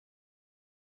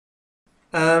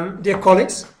Dear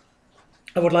colleagues,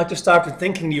 I would like to start with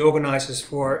thanking the organizers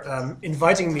for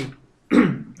inviting me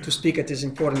to speak at this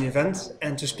important event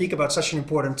and to speak about such an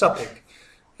important topic,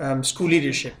 school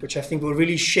leadership, which I think will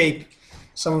really shape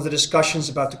some of the discussions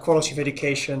about the quality of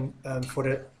education for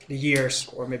the years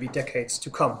or maybe decades to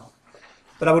come.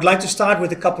 But I would like to start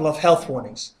with a couple of health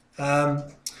warnings.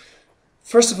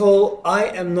 First of all, I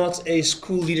am not a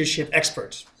school leadership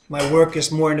expert. My work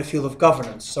is more in the field of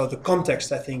governance, so the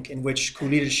context, I think, in which school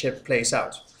leadership plays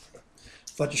out.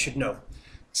 What you should know.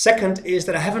 Second is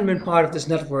that I haven't been part of this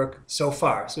network so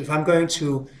far. So if I'm going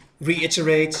to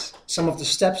reiterate some of the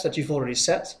steps that you've already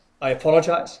set, I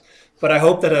apologize. But I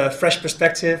hope that a fresh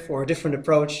perspective or a different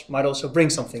approach might also bring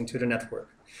something to the network.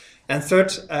 And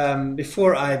third,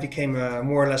 before I became a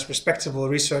more or less respectable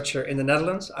researcher in the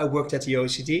Netherlands, I worked at the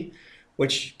OECD,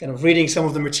 which kind of reading some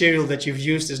of the material that you've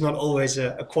used is not always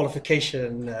a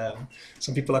qualification.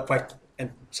 Some people are quite, and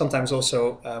sometimes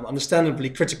also understandably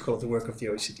critical of the work of the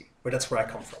OECD, but that's where I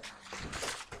come from.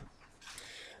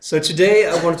 So today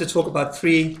I wanted to talk about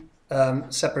three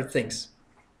separate things.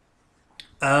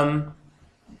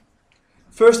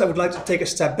 First, I would like to take a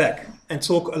step back and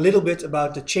talk a little bit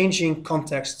about the changing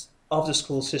context of the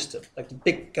school system, like the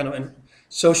big kind of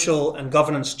social and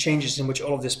governance changes in which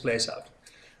all of this plays out.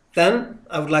 Then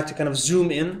I would like to kind of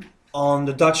zoom in on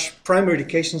the Dutch primary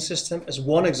education system as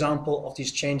one example of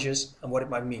these changes and what it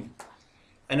might mean.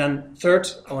 And then third,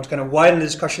 I want to kind of widen the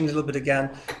discussion a little bit again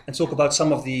and talk about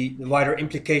some of the wider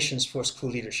implications for school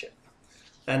leadership.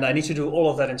 And I need to do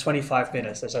all of that in 25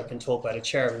 minutes, as I've been told by the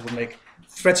chair, who will make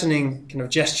threatening kind of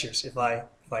gestures if I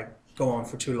go on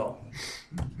for too long.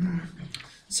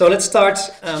 So let's start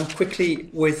quickly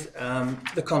with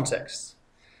the context.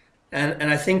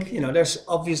 And I think, there's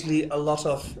obviously a lot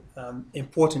of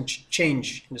important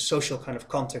change in the social kind of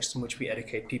context in which we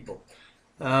educate people.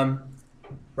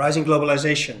 Rising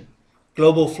globalization,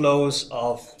 global flows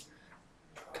of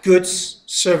goods,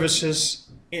 services,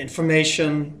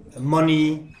 information,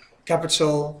 money,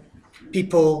 capital,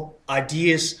 people,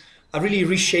 ideas are really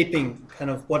reshaping kind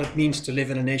of what it means to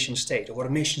live in a nation state or what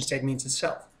a nation state means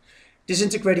itself.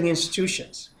 Disintegrating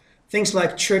institutions, things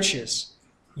like churches,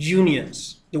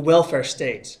 unions, the welfare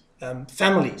state,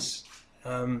 families,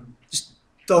 just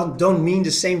don't mean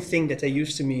the same thing that they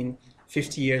used to mean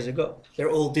 50 years ago. They're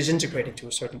all disintegrating to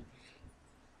a certain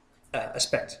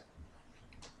aspect.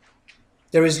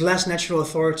 There is less natural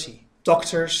authority.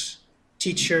 Doctors,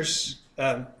 teachers,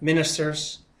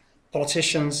 ministers,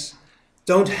 politicians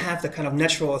don't have the kind of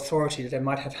natural authority that they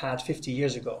might have had 50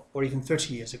 years ago or even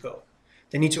 30 years ago.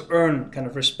 They need to earn kind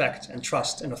of respect and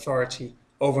trust and authority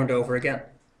over and over again.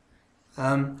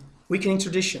 Weakening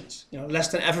traditions. Less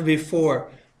than ever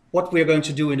before, what we are going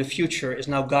to do in the future is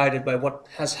now guided by what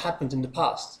has happened in the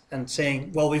past. And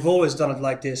saying, well, we've always done it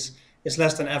like this is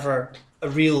less than ever a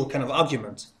real kind of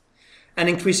argument. And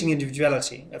increasing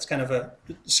individuality. That's kind of a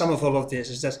sum of all of this,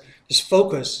 is that this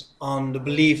focus on the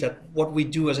belief that what we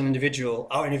do as an individual,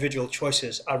 our individual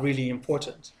choices are really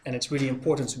important. And it's really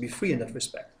important to be free in that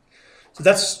respect. So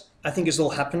that's, I think, is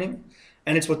all happening.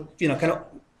 And it's what, kind of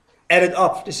added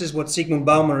up, this is what Zygmunt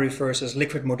Bauman refers as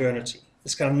liquid modernity.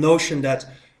 This kind of notion that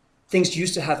things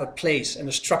used to have a place and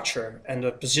a structure and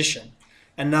a position,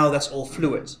 and now that's all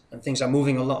fluid and things are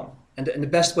moving along. And the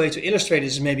best way to illustrate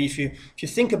this is maybe if you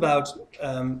think about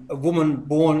a woman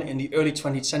born in the early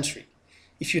 20th century.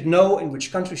 If you'd know in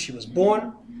which country she was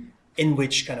born, in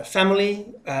which kind of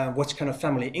family, what kind of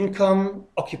family income,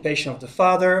 occupation of the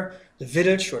father, the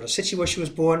village or the city where she was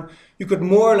born, you could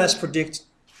more or less predict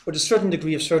with a certain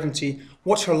degree of certainty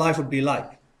what her life would be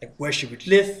like where she would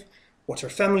live, what her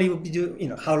family would be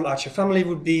doing, how large her family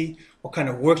would be, what kind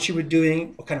of work she would be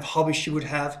doing, what kind of hobbies she would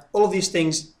have. All of these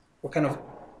things were kind of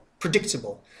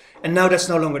predictable. And now that's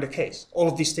no longer the case. All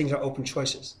of these things are open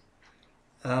choices.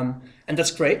 And that's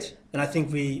great. And I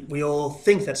think we all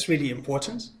think that's really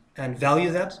important and value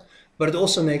that. But it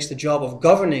also makes the job of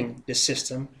governing this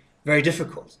system very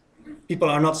difficult. People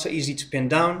are not so easy to pin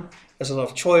down. There's a lot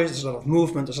of choice, there's a lot of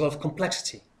movement, there's a lot of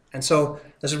complexity. And so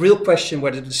there's a real question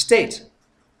whether the state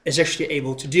is actually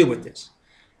able to deal with this.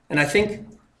 And I think,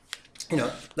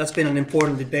 that's been an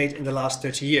important debate in the last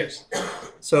 30 years.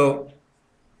 So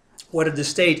whether the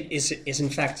state is in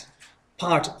fact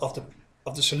part of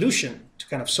the solution to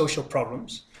kind of social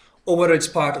problems, or whether it's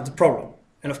part of the problem.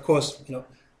 And of course,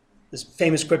 this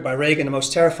famous quote by Reagan, the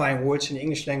most terrifying words in the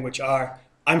English language are,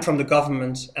 I'm from the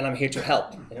government and I'm here to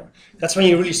help. That's when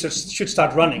you really should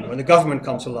start running, when the government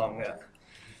comes along.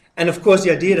 And of course,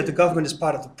 the idea that the government is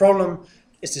part of the problem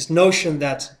is this notion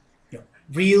that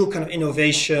real kind of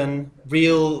innovation,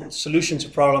 real solution to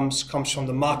problems comes from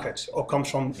the market or comes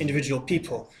from individual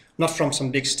people, not from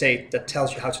some big state that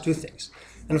tells you how to do things.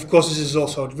 And of course, this is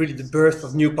also really the birth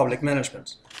of new public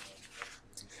management,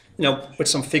 with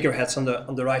some figureheads on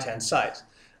the right-hand side.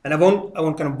 And I won't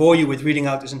kind of bore you with reading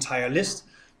out this entire list,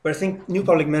 but I think new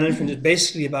public management is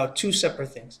basically about two separate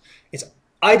things. It's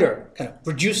either kind of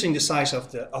reducing the size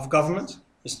of government,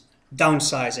 just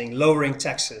downsizing, lowering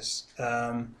taxes,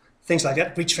 things like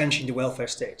that, retrenching the welfare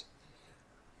state.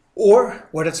 Or,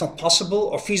 where that's not possible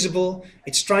or feasible,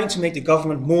 it's trying to make the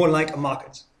government more like a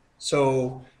market.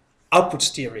 So, output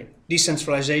steering,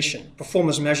 decentralization,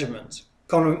 performance measurement,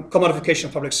 commodification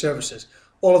of public services,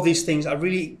 all of these things are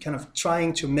really kind of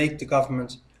trying to make the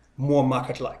government more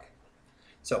market-like.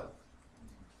 So,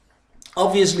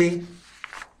 obviously,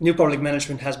 new public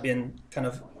management has been kind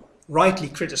of rightly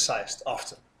criticized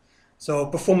often. So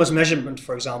performance measurement,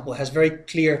 for example, has very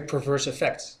clear perverse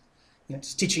effects.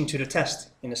 It's teaching to the test,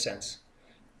 in a sense.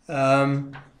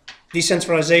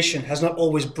 Decentralization has not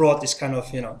always brought this kind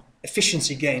of,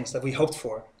 efficiency gains that we hoped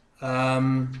for.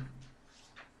 And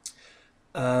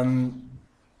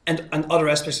other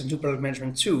aspects of new public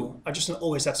management too are just not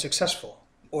always that successful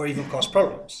or even cause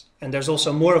problems. And there's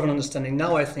also more of an understanding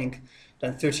now, I think,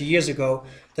 than 30 years ago,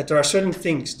 that there are certain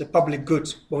things, the public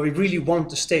good, where we really want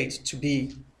the state to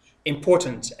be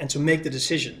important and to make the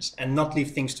decisions and not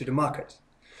leave things to the market.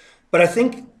 But I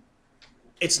think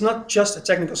it's not just a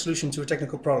technical solution to a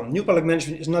technical problem. New public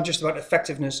management is not just about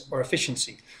effectiveness or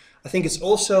efficiency. I think it's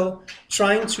also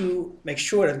trying to make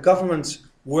sure that governments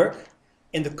work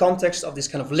in the context of this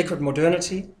kind of liquid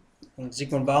modernity, and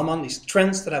Zygmunt Bauman, these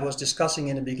trends that I was discussing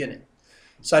in the beginning.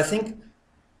 So I think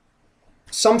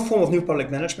some form of new public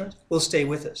management will stay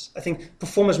with us. I think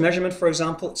performance measurement, for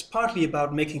example, it's partly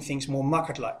about making things more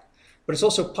market-like, but it's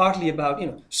also partly about,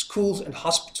 schools and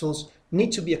hospitals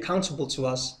need to be accountable to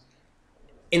us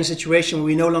in a situation where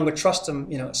we no longer trust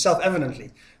them,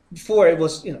 self-evidently. Before it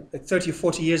was, like 30 or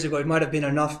 40 years ago, it might have been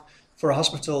enough for a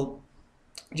hospital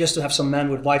just to have some men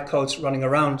with white coats running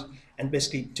around and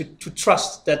basically to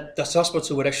trust that the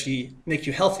hospital would actually make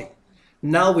you healthy.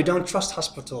 Now we don't trust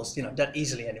hospitals, that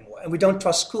easily anymore, and we don't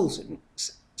trust schools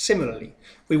similarly.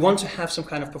 We want to have some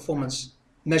kind of performance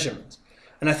measurement,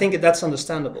 and I think that's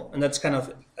understandable, and that's kind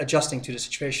of adjusting to the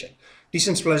situation.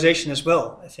 Decentralization as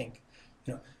well, I think.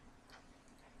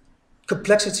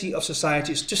 Complexity of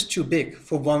society is just too big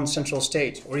for one central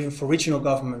state or even for regional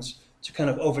governments to kind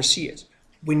of oversee it.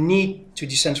 We need to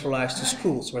decentralize to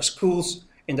schools, where schools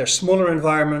in their smaller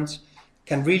environment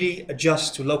can really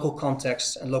adjust to local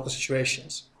contexts and local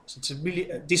situations. So it's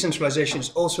decentralization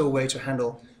is also a way to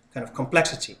handle kind of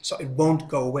complexity, so it won't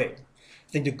go away. I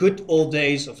think the good old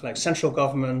days of like central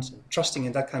government and trusting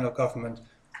in that kind of government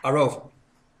are over.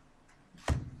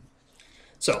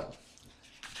 So,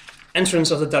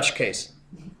 entrance of the Dutch case.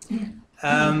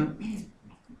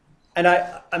 And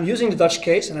I'm using the Dutch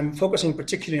case, and I'm focusing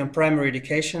particularly on primary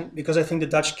education, because I think the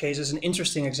Dutch case is an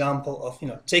interesting example of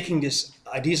taking these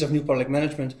ideas of new public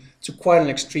management to quite an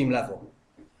extreme level.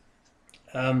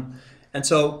 And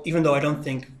so, even though I don't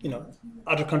think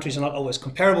other countries are not always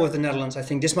comparable with the Netherlands, I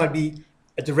think this might be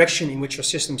a direction in which your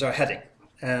systems are heading.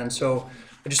 And so,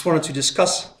 I just wanted to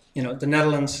discuss the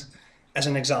Netherlands as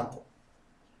an example.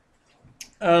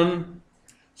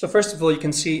 So first of all, you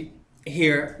can see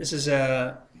here, this is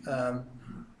a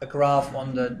graph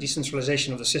on the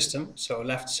decentralization of the system. So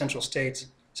left, central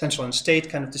and state,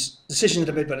 kind of decisions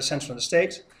are made by the central and the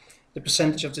state, the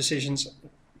percentage of decisions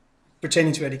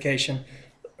pertaining to education,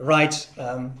 right,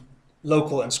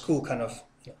 local and school kind of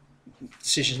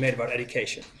decisions made about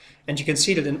education. And you can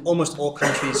see that in almost all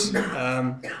countries,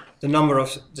 the number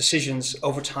of decisions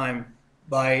over time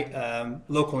by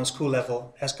local and school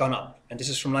level has gone up. And this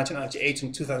is from 1998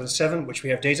 and 2007, which we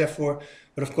have data for.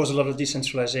 But of course, a lot of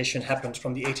decentralization happened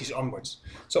from the 80s onwards,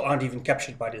 so aren't even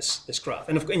captured by this graph.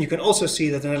 And you can also see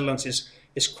that the Netherlands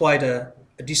is quite a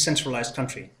decentralized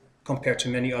country compared to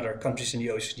many other countries in the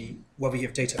OECD where we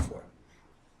have data for.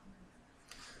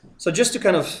 So just to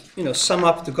kind of sum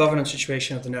up the governance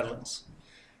situation of the Netherlands,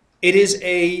 it is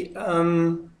a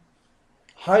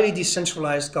highly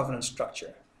decentralized governance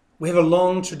structure. We have a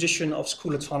long tradition of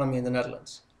school autonomy in the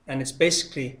Netherlands, and it's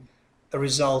basically a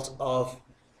result of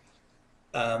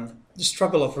the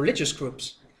struggle of religious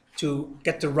groups to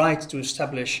get the right to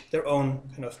establish their own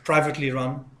kind of privately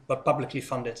run but publicly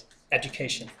funded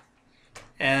education,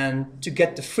 and to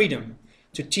get the freedom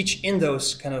to teach in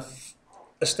those kind of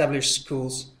established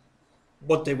schools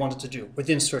what they wanted to do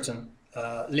within certain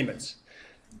limits.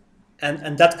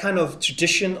 And that kind of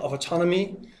tradition of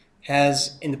autonomy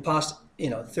has, in the past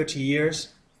 30 years,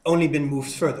 only been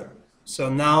moved further. So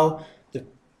now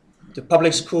the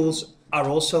public schools are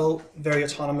also very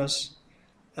autonomous.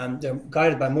 They're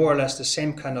guided by more or less the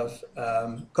same kind of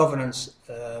governance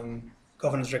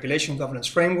regulation, governance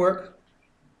framework.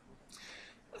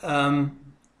 And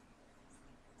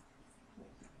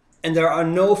there are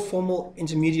no formal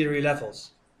intermediary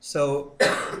levels. So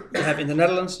you have in the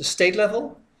Netherlands the state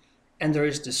level, and there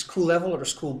is the school level or the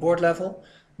school board level,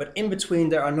 but in between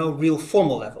there are no real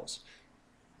formal levels.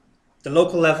 The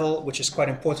local level, which is quite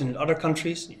important in other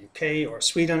countries, the UK or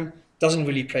Sweden, doesn't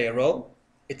really play a role.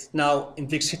 It's now in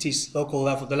big cities, local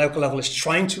level. The local level is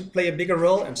trying to play a bigger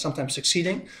role and sometimes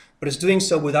succeeding, but it's doing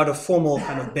so without a formal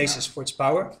kind of basis for its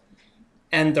power.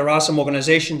 And there are some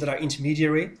organizations that are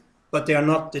intermediary, but they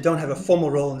don't have a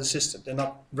formal role in the system. They're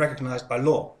not recognized by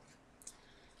law.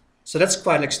 So that's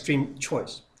quite an extreme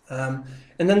choice.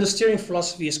 And then the steering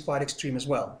philosophy is quite extreme as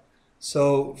well.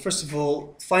 So first of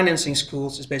all, financing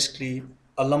schools is basically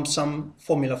a lump sum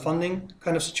formula funding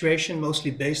kind of situation,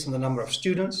 mostly based on the number of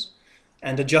students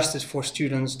and adjusted for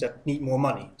students that need more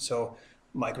money. So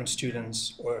migrant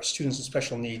students or students with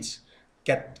special needs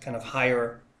get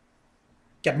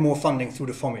more funding through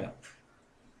the formula.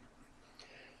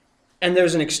 And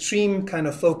there's an extreme kind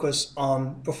of focus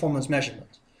on performance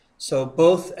measurement. So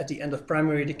both at the end of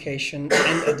primary education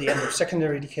and at the end of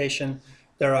secondary education,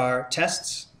 there are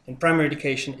tests. In primary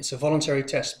education, it's a voluntary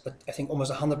test, but I think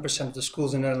almost 100% of the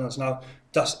schools in the Netherlands now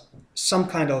does some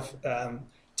kind of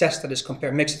test that is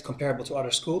makes it comparable to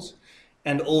other schools.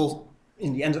 And all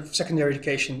in the end of secondary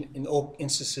education, in all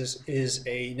instances, is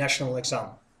a national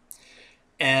exam.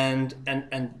 And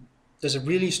there's a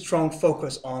really strong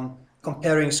focus on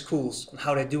comparing schools and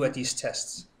how they do at these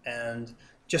tests. And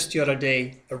just the other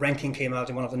day, a ranking came out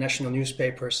in one of the national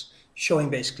newspapers showing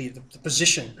basically the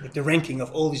position, like the ranking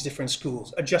of all these different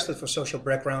schools, adjusted for social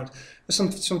background. There's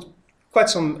quite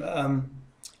some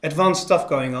advanced stuff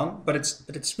going on, but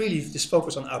it's really this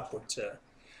focus on output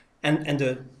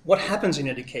and what happens in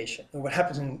education and what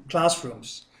happens in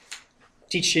classrooms,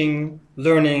 teaching,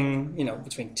 learning,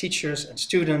 between teachers and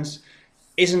students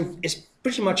is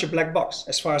pretty much a black box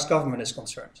as far as government is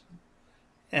concerned.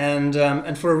 And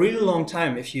for a really long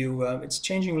time, it's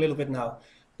changing a little bit now,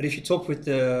 but if you talk with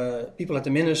the people at the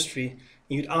ministry, and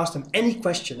you'd ask them any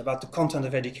question about the content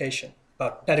of education,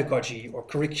 about pedagogy or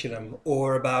curriculum,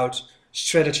 or about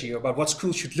strategy, or about what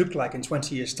schools should look like in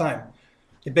 20 years' time,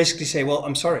 they basically say, well,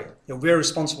 I'm sorry, we're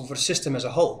responsible for the system as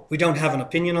a whole. We don't have an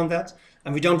opinion on that,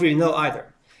 and we don't really know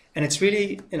either. And it's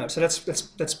really, so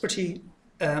that's pretty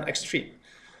extreme.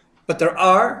 But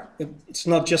it's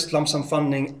not just lump sum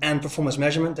funding and performance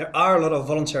measurement. There are a lot of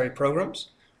voluntary programs,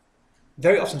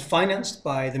 very often financed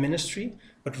by the ministry,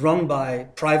 but run by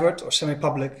private or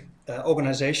semi-public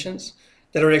organizations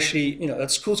that are actually,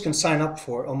 that schools can sign up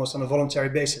for almost on a voluntary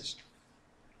basis.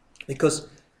 Because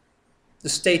the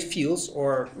state feels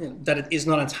that it is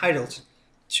not entitled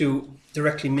to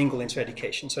directly mingle into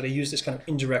education. So they use this kind of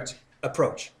indirect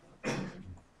approach.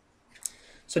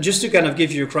 So just to kind of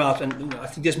give you a graph, and I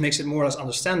think this makes it more or less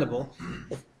understandable.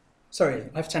 Sorry,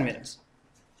 I have 10 minutes.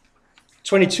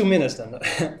 22 minutes then.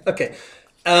 Okay.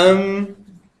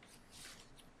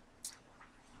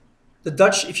 The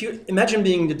Dutch, if you imagine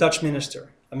being the Dutch minister,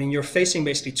 you're facing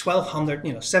basically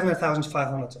 1,200,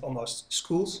 7,500 almost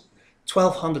schools,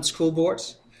 1,200 school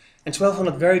boards, and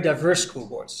 1,200 very diverse school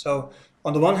boards. So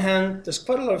on the one hand, there's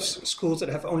quite a lot of schools that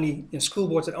have school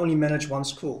boards that only manage one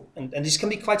school. And these can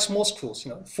be quite small schools,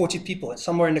 40 people,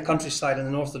 somewhere in the countryside in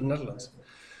the north of the Netherlands.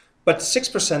 But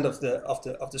 6%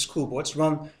 of the school boards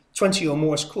run 20 or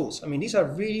more schools. These are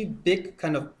really big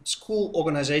kind of school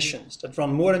organizations that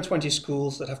run more than 20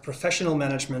 schools, that have professional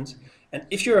management. And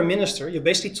if you're a minister, you're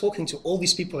basically talking to all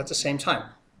these people at the same time,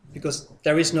 because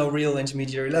there is no real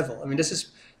intermediary level.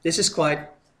 This is quite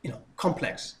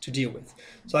complex to deal with.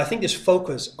 So I think this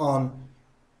focus on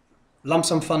lump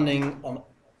sum funding, on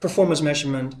performance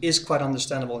measurement is quite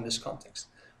understandable in this context.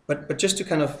 But just to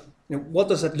kind of, what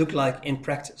does that look like in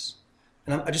practice?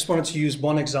 And I just wanted to use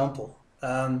one example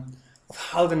of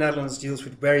how the Netherlands deals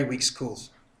with very weak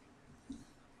schools.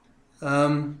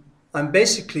 I'm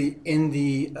basically in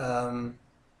the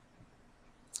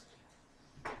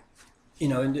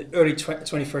in the early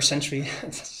 21st century.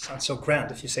 It sounds so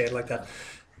grand if you say it like that.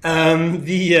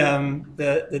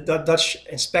 The Dutch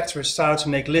inspectors started to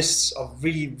make lists of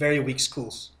really very weak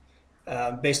schools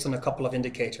based on a couple of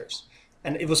indicators.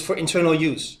 And it was for internal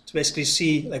use, to basically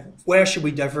see where should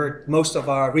we divert most of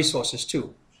our resources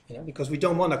to, because we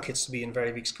don't want our kids to be in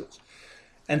very weak schools.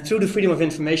 And through the Freedom of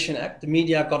Information Act, the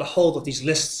media got a hold of these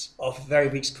lists of very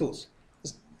weak schools.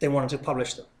 They wanted to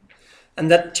publish them.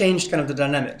 And that changed kind of the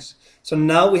dynamics. So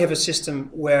now we have a system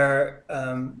where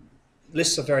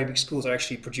lists of very big schools are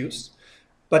actually produced.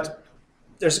 But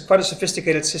there's quite a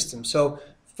sophisticated system. So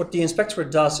what the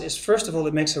inspectorate does is, first of all,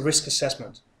 it makes a risk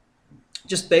assessment.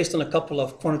 Just based on a couple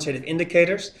of quantitative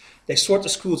indicators, they sort the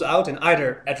schools out in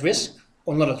either at risk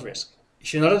or not at risk.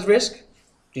 If you're not at risk,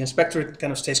 the inspectorate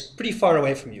kind of stays pretty far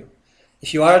away from you.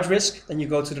 If you are at risk, then you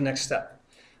go to the next step.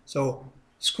 So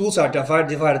schools are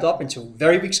divided up into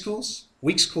very weak schools,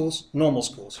 normal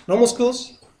schools. Normal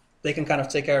schools, they can kind of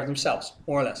take care of themselves,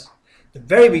 more or less. The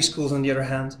very weak schools, on the other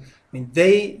hand, I mean,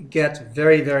 they get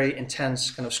very, very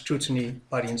intense kind of scrutiny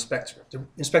by the inspectorate. The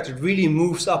inspectorate really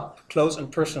moves up close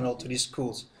and personal to these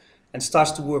schools and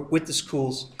starts to work with the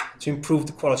schools to improve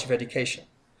the quality of education.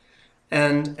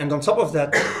 And on top of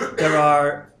that, there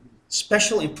are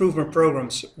special improvement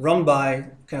programs run by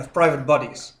kind of private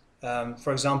bodies.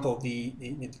 For example, the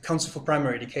Council for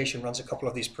Primary Education runs a couple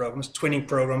of these programs, twinning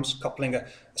programs, coupling a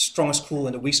strong school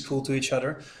and a weak school to each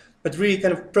other, but really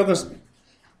kind of programs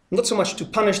not so much to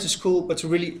punish the school, but to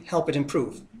really help it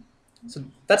improve. So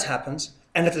that happens.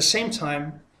 And at the same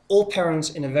time, all parents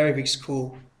in a very weak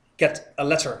school get a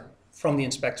letter from the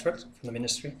inspectorate, from the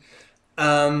ministry,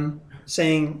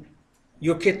 saying,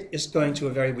 your kid is going to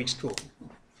a very weak school.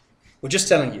 We're just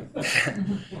telling you.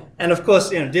 And of course,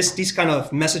 these kind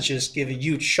of messages give a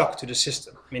huge shock to the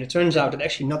system. I mean, it turns out that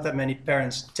actually not that many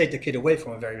parents take the kid away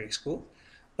from a very weak school,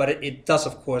 but it does,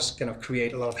 of course, kind of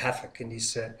create a lot of havoc in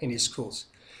these schools.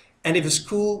 And if a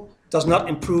school does not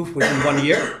improve within 1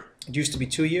 year, it used to be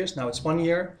 2 years, now it's 1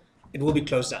 year, it will be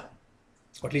closed down.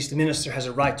 Or at least the minister has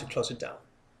a right to close it down.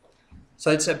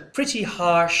 So it's a pretty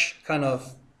harsh kind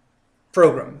of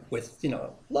program with, a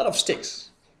lot of sticks,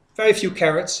 very few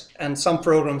carrots, and some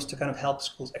programs to kind of help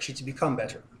schools actually to become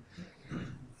better.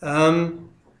 And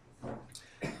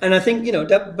I think,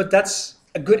 but that's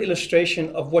a good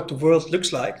illustration of what the world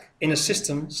looks like in a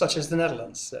system such as the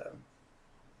Netherlands.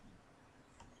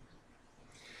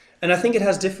 And I think it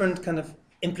has different kind of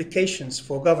implications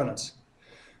for governance.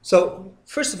 So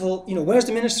first of all, where's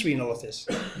the ministry in all of this?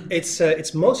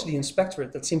 It's mostly the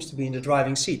inspectorate that seems to be in the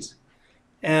driving seat.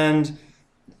 And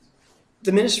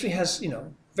the ministry has,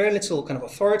 very little kind of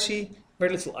authority,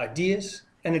 very little ideas,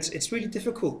 and it's really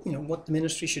difficult, what the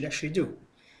ministry should actually do.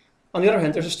 On the other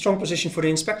hand, there's a strong position for the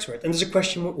inspectorate, and there's a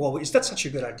question, well, is that such a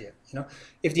good idea?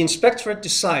 If the inspectorate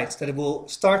decides that it will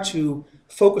start to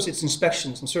focus its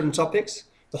inspections on certain topics,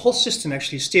 the whole system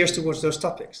actually steers towards those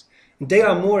topics. And they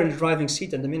are more in the driving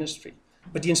seat than the ministry.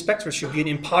 But the inspectorate should be an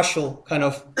impartial kind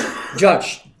of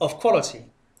judge of quality,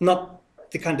 not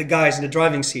the kind of guys in the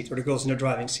driving seat or the girls in the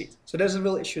driving seat. So there's a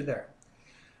real issue there.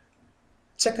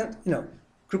 Second,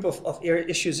 group of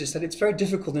issues is that it's very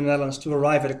difficult in the Netherlands to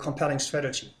arrive at a compelling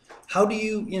strategy. How do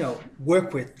you,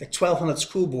 work with like 1,200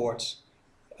 school boards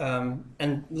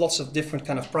and lots of different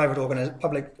kind of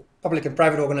public and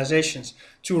private organizations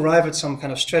to arrive at some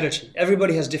kind of strategy?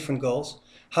 Everybody has different goals.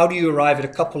 How do you arrive at a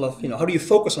couple of, how do you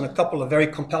focus on a couple of very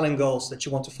compelling goals that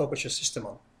you want to focus your system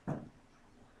on?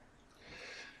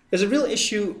 There's a real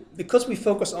issue because we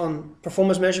focus on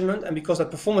performance measurement, and because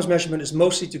that performance measurement is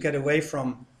mostly to get away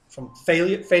from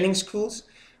failing schools,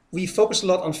 we focus a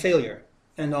lot on failure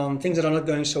and on things that are not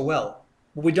going so well.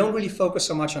 But we don't really focus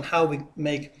so much on how we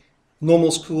make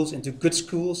normal schools into good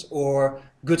schools or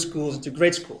good schools into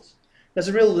great schools. There's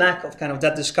a real lack of kind of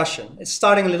that discussion. It's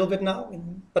starting a little bit now,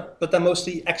 but they're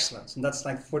mostly excellence, and that's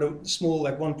like for the small,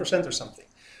 like 1% or something.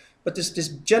 But this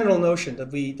general notion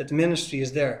that the ministry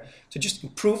is there to just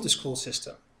improve the school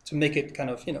system, to make it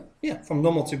kind of, from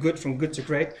normal to good, from good to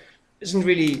great, isn't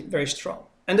really very strong.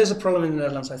 And there's a problem in the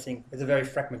Netherlands, I think, with a very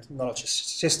fragmented knowledge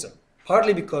system,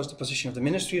 partly because the position of the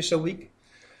ministry is so weak.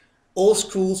 All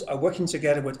schools are working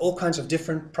together with all kinds of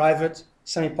different private,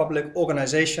 semi-public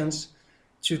organizations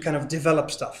to kind of develop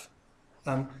stuff.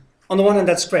 On the one hand,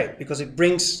 that's great because it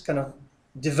brings kind of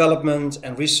development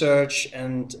and research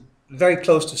and very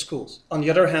close to schools. On the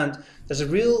other hand, there's a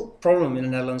real problem in the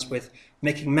Netherlands with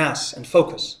making mass and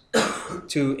focus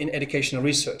in educational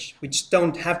research. We just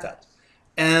don't have that.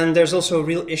 And there's also a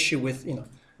real issue with,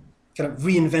 kind of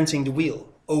reinventing the wheel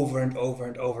over and over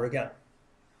and over again.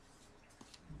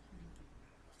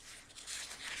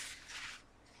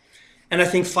 And I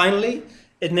think finally,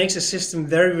 it makes a system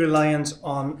very reliant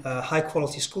on high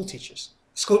quality school teachers,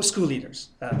 school leaders,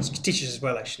 teachers as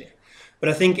well actually. But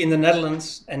I think in the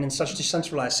Netherlands and in such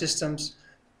decentralized systems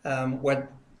where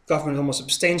government almost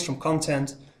abstains from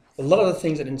content, a lot of the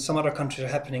things that in some other countries are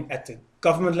happening at the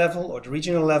government level or the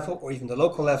regional level or even the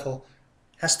local level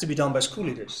has to be done by school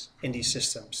leaders in these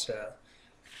systems.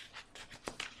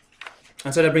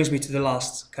 And so that brings me to the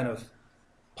last kind of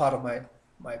part of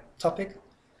my topic,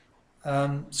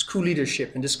 school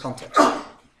leadership in this context.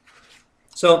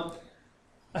 So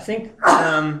I think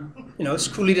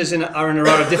school leaders are in a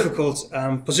rather difficult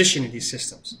position in these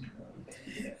systems.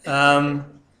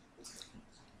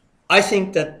 I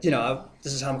think that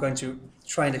this is how I'm going to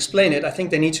try and explain it. I think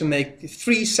they need to make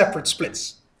 3 separate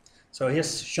splits. So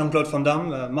here's Jean-Claude Van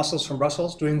Damme, muscles from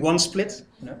Brussels, doing 1 split.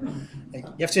 You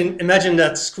have to imagine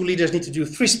that school leaders need to do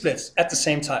 3 splits at the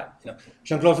same time.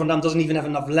 Jean-Claude Van Damme doesn't even have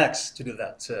enough legs to do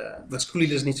that, but school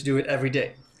leaders need to do it every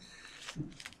day.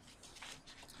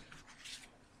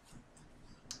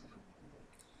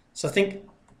 So I think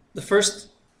the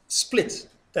first split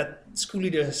that school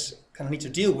leaders kind of need to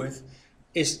deal with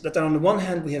is that on the one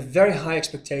hand we have very high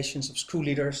expectations of school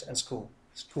leaders and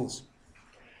schools.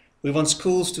 We want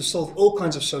schools to solve all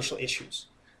kinds of social issues.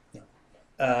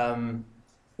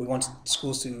 We want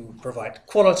schools to provide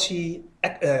quality,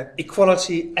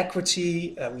 equality,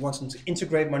 equity. We want them to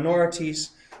integrate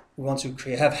minorities. We want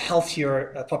to have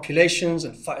healthier populations,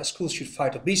 and schools should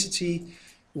fight obesity.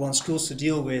 We want schools to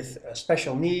deal with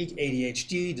special need,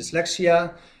 ADHD,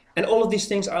 dyslexia, and all of these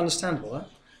things are understandable,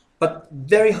 but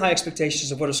very high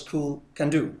expectations of what a school can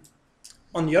do.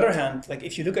 On the other hand, like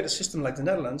if you look at a system like the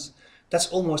Netherlands, that's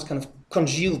almost kind of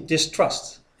congealed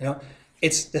distrust.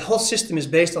 The whole system is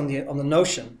based on the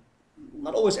notion,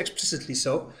 not always explicitly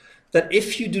so, that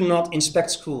if you do not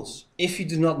inspect schools, if you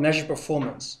do not measure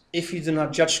performance, if you do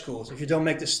not judge schools, if you don't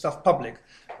make this stuff public,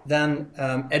 then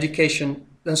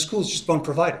schools just won't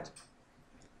provide it.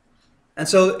 And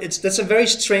so that's a very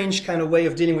strange kind of way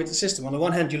of dealing with the system. On the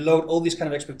one hand, you load all these kind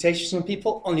of expectations on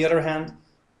people. On the other hand,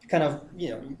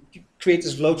 you create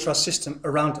this low trust system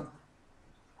around them.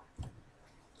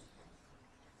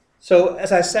 So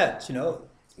as I said,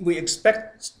 we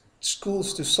expect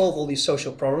schools to solve all these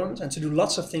social problems and to do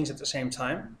lots of things at the same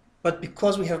time. But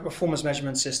because we have a performance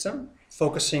measurement system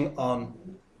focusing on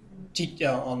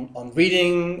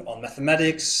reading, on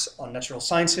mathematics, on natural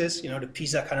sciences, the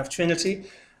PISA kind of trinity,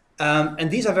 and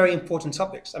these are very important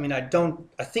topics. I mean,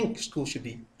 I think schools should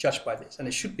be judged by this, and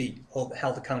they should be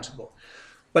held accountable.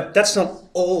 But that's not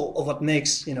all of what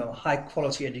makes high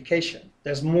quality education.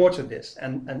 There's more to this,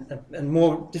 and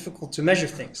more difficult to measure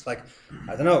things like,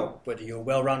 I don't know, whether you're a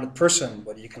well-rounded person,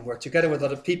 whether you can work together with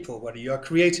other people, whether you are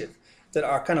creative, that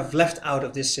are kind of left out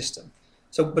of this system.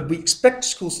 But we expect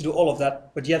schools to do all of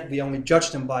that, but yet we only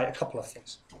judge them by a couple of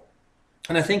things.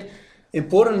 And I think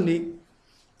importantly,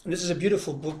 and this is a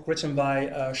beautiful book written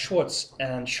by Schwartz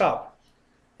and Sharp,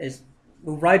 we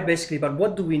write basically about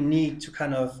what do we need to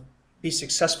kind of be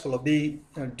successful or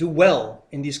do well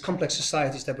in these complex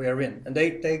societies that we are in. And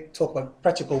they talk about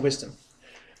practical wisdom,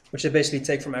 which they basically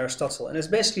take from Aristotle. And it's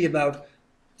basically about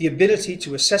the ability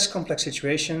to assess complex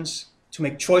situations, to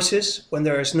make choices when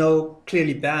there is no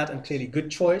clearly bad and clearly good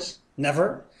choice,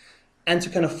 never, and to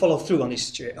kind of follow through on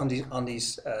these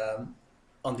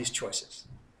choices.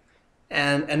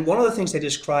 And one of the things they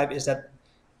describe is that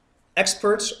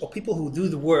experts or people who do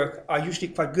the work are usually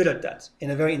quite good at that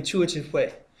in a very intuitive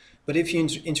way. But if you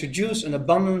introduce an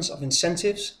abundance of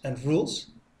incentives and rules,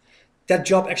 that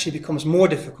job actually becomes more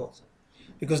difficult,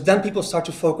 because then people start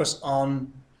to focus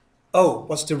on, oh,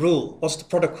 what's the rule? What's the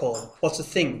protocol? What's the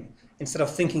thing? Instead of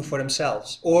thinking for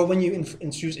themselves. Or when you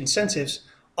introduce incentives,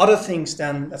 other things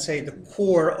than, let's say, the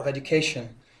core of education,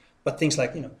 but things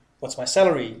like, what's my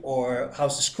salary, or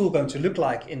how's the school going to look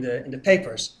like in the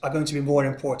papers, are going to be more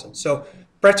important. So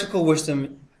practical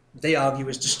wisdom, they argue,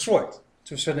 is destroyed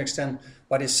to a certain extent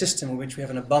by this system in which we have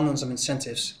an abundance of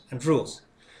incentives and rules.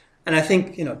 And I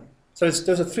think, so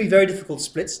those are 3 very difficult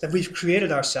splits that we've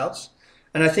created ourselves.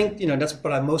 And I think, that's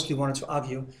what I mostly wanted to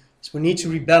argue, is we need to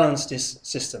rebalance this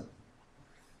system.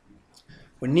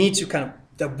 We need to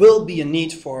there will be a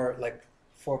need for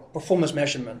performance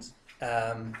measurement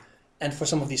and for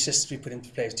some of these systems we put into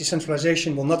place.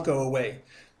 Decentralization will not go away,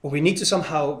 but we need to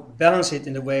somehow balance it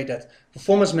in the way that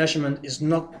performance measurement is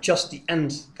not just the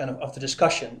end of the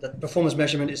discussion, that performance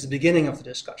measurement is the beginning of the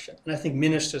discussion. And I think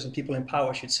ministers and people in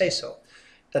power should say so,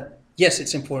 that yes,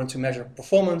 it's important to measure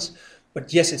performance,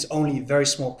 but yes, it's only a very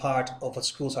small part of what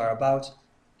schools are about,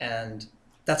 and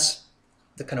that's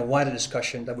the kind of wider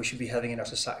discussion that we should be having in our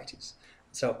societies.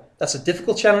 So that's a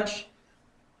difficult challenge,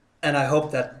 and I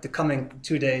hope that the coming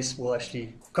 2 days will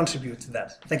actually contribute to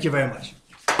that. Thank you very much.